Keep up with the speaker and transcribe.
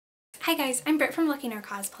Hi guys, I'm Britt from Looking Our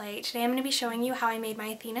Cosplay. Today I'm going to be showing you how I made my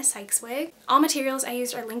Athena Cykes wig. All materials I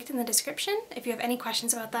used are linked in the description. If you have any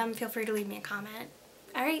questions about them, feel free to leave me a comment.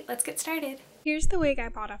 Alright, let's get started. Here's the wig I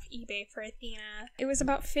bought off eBay for Athena. It was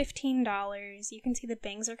about $15. You can see the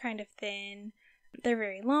bangs are kind of thin. They're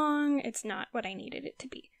very long. It's not what I needed it to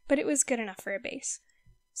be, but it was good enough for a base.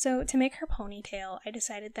 So to make her ponytail, I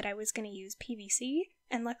decided that I was going to use PVC,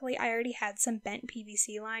 and luckily I already had some bent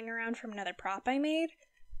PVC lying around from another prop I made.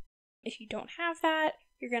 If you don't have that,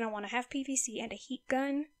 you're going to want to have PVC and a heat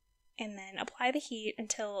gun, and then apply the heat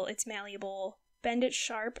until it's malleable. Bend it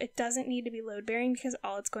sharp. It doesn't need to be load-bearing because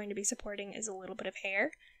all it's going to be supporting is a little bit of hair.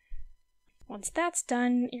 Once that's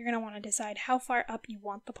done, you're going to want to decide how far up you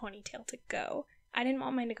want the ponytail to go. I didn't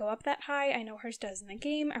want mine to go up that high. I know hers does in the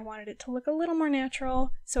game. I wanted it to look a little more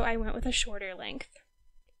natural, so I went with a shorter length.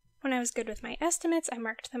 When I was good with my estimates, I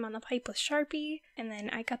marked them on the pipe with Sharpie, and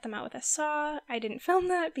then I cut them out with a saw. I didn't film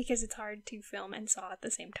that because it's hard to film and saw at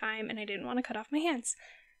the same time, and I didn't want to cut off my hands.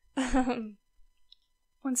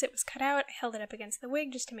 Once it was cut out, I held it up against the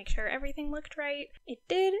wig just to make sure everything looked right. It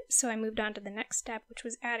did, so I moved on to the next step, which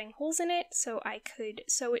was adding holes in it so I could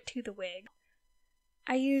sew it to the wig.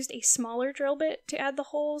 I used a smaller drill bit to add the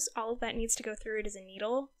holes. All of that needs to go through it is a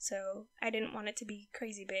needle, so I didn't want it to be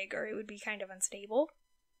crazy big or it would be kind of unstable.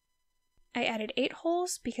 I added 8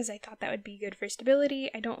 holes because I thought that would be good for stability.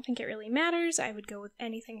 I don't think it really matters. I would go with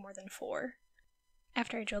anything more than 4.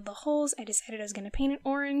 After I drilled the holes, I decided I was going to paint it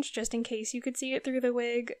orange just in case you could see it through the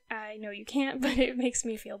wig. I know you can't, but it makes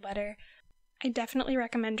me feel better. I definitely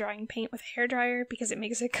recommend drawing paint with a hairdryer because it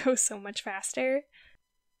makes it go so much faster.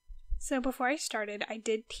 So before I started, I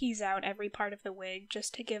did tease out every part of the wig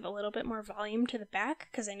just to give a little bit more volume to the back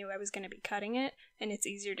because I knew I was going to be cutting it, and it's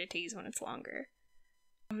easier to tease when it's longer.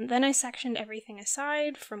 Then I sectioned everything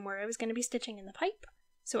aside from where I was going to be stitching in the pipe,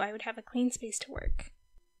 so I would have a clean space to work.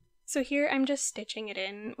 So here I'm just stitching it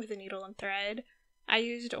in with a needle and thread. I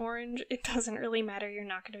used orange. It doesn't really matter, you're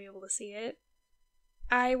not going to be able to see it.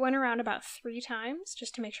 I went around about 3 times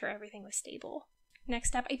just to make sure everything was stable.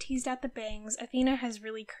 Next up, I teased out the bangs. Athena has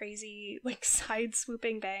really crazy, side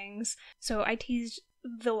swooping bangs, so I teased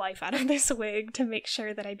the life out of this wig to make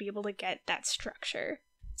sure that I'd be able to get that structure.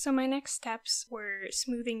 So my next steps were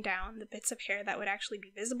smoothing down the bits of hair that would actually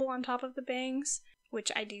be visible on top of the bangs,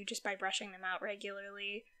 which I do just by brushing them out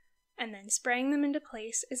regularly, and then spraying them into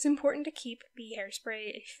place. It's important to keep the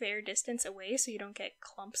hairspray a fair distance away so you don't get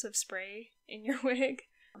clumps of spray in your wig,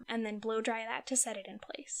 and then blow dry that to set it in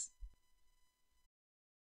place.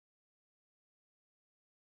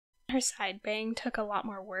 Her side bang took a lot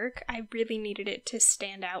more work. I really needed it to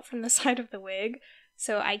stand out from the side of the wig,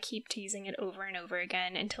 so I keep teasing it over and over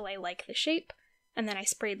again until I like the shape, and then I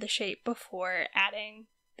sprayed the shape before adding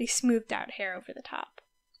the smoothed out hair over the top.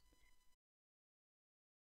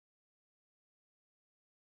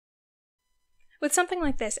 With something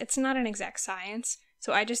like this, it's not an exact science,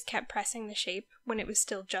 so I just kept pressing the shape when it was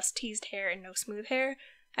still just teased hair and no smooth hair.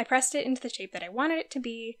 I pressed it into the shape that I wanted it to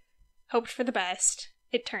be, hoped for the best.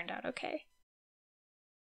 It turned out okay.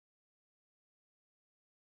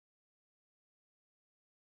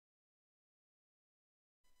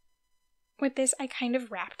 With this, I kind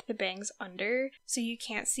of wrapped the bangs under, so you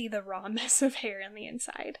can't see the raw mess of hair on the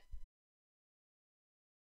inside.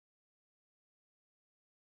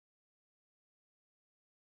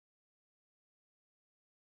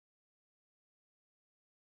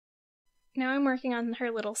 Now I'm working on her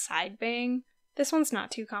little side bang. This one's not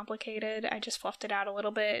too complicated. I just fluffed it out a little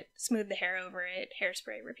bit, smoothed the hair over it,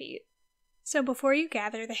 hairspray, repeat. So before you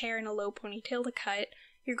gather the hair in a low ponytail to cut,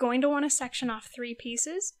 you're going to want to section off 3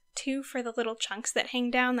 pieces. 2 for the little chunks that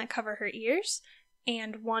hang down that cover her ears,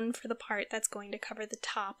 and 1 for the part that's going to cover the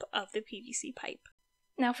top of the PVC pipe.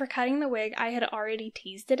 Now for cutting the wig, I had already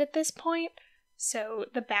teased it at this point, so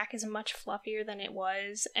the back is much fluffier than it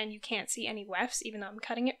was, and you can't see any wefts even though I'm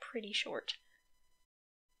cutting it pretty short.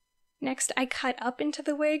 Next, I cut up into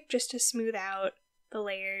the wig just to smooth out the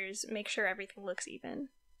layers, make sure everything looks even.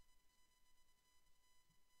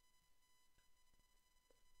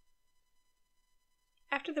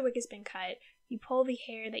 After the wig has been cut, you pull the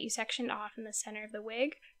hair that you sectioned off in the center of the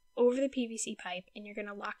wig over the PVC pipe, and you're going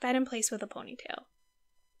to lock that in place with a ponytail.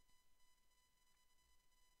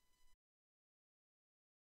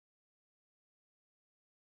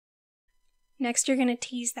 Next, you're going to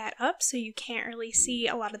tease that up so you can't really see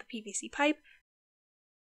a lot of the PVC pipe.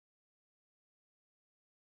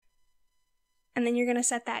 And then you're going to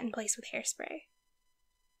set that in place with hairspray.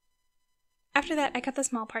 After that, I cut the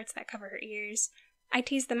small parts that cover her ears. I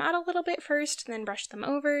teased them out a little bit first, then brushed them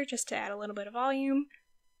over just to add a little bit of volume.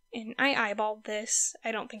 And I eyeballed this.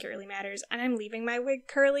 I don't think it really matters. And I'm leaving my wig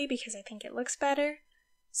curly because I think it looks better.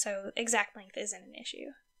 So exact length isn't an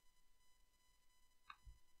issue.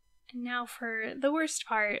 And now for the worst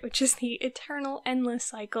part, which is the eternal, endless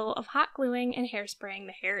cycle of hot gluing and hairspraying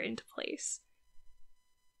the hair into place.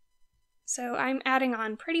 So I'm adding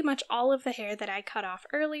on pretty much all of the hair that I cut off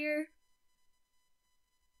earlier.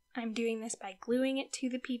 I'm doing this by gluing it to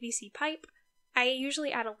the PVC pipe. I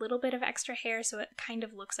usually add a little bit of extra hair so it kind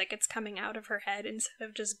of looks like it's coming out of her head instead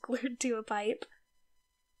of just glued to a pipe.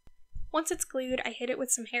 Once it's glued, I hit it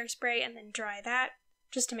with some hairspray and then dry that,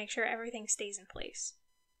 just to make sure everything stays in place.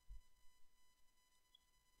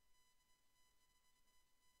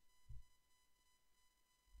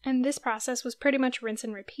 And this process was pretty much rinse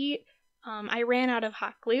and repeat. I ran out of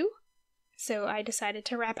hot glue, so I decided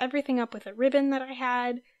to wrap everything up with a ribbon that I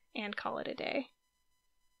had and call it a day.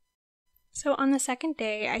 So on the second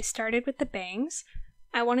day, I started with the bangs.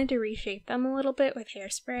 I wanted to reshape them a little bit with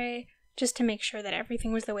hairspray, just to make sure that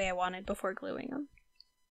everything was the way I wanted before gluing them.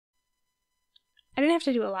 I didn't have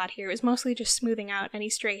to do a lot here, it was mostly just smoothing out any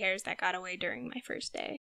stray hairs that got away during my first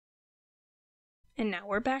day. And now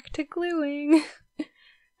we're back to gluing!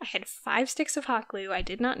 I had 5 sticks of hot glue, I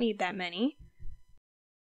did not need that many.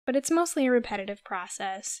 But it's mostly a repetitive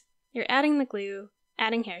process. You're adding the glue,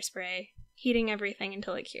 adding hairspray, heating everything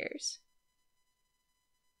until it cures.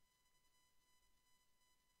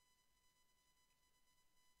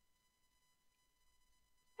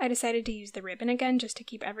 I decided to use the ribbon again just to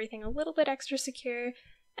keep everything a little bit extra secure,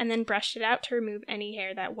 and then brushed it out to remove any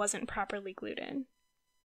hair that wasn't properly glued in.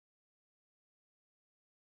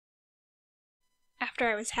 After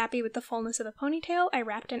I was happy with the fullness of the ponytail, I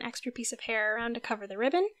wrapped an extra piece of hair around to cover the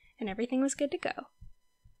ribbon, and everything was good to go.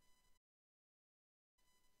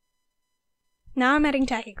 Now I'm adding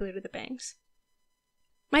tacky glue to the bangs.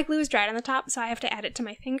 My glue is dried on the top, so I have to add it to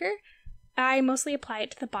my finger. I mostly apply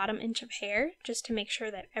it to the bottom inch of hair, just to make sure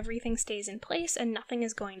that everything stays in place and nothing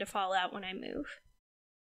is going to fall out when I move.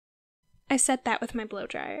 I set that with my blow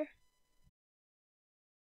dryer.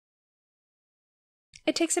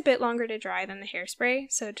 It takes a bit longer to dry than the hairspray,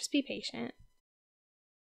 so just be patient.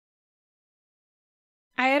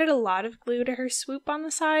 I added a lot of glue to her swoop on the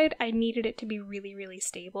side. I needed it to be really, really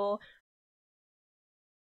stable.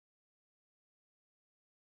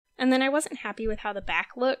 And then I wasn't happy with how the back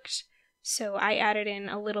looked, so I added in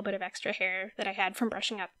a little bit of extra hair that I had from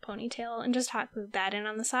brushing out the ponytail and just hot glued that in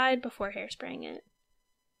on the side before hairspraying it.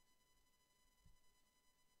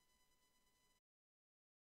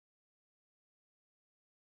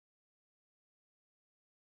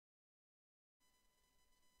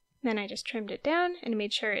 Then I just trimmed it down and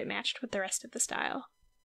made sure it matched with the rest of the style.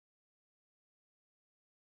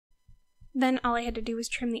 Then all I had to do was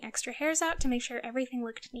trim the extra hairs out to make sure everything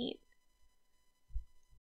looked neat.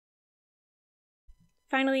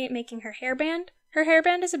 Finally, making her hairband. Her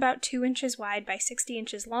hairband is about 2 inches wide by 60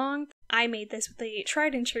 inches long. I made this with the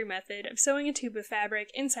tried and true method of sewing a tube of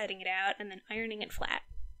fabric, insiding it out, and then ironing it flat.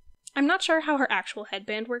 I'm not sure how her actual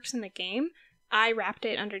headband works in the game. I wrapped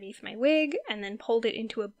it underneath my wig, and then pulled it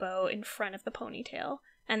into a bow in front of the ponytail,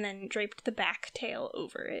 and then draped the back tail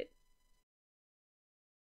over it.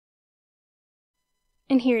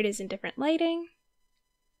 And here it is in different lighting.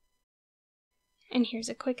 And here's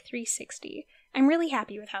a quick 360. I'm really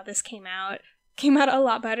happy with how this came out. Came out a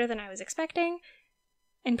lot better than I was expecting,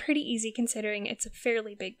 and pretty easy considering it's a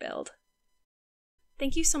fairly big build.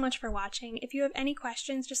 Thank you so much for watching. If you have any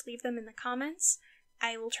questions, just leave them in the comments.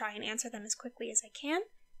 I will try and answer them as quickly as I can,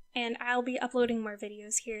 and I'll be uploading more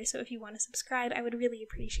videos here, so if you want to subscribe, I would really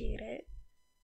appreciate it.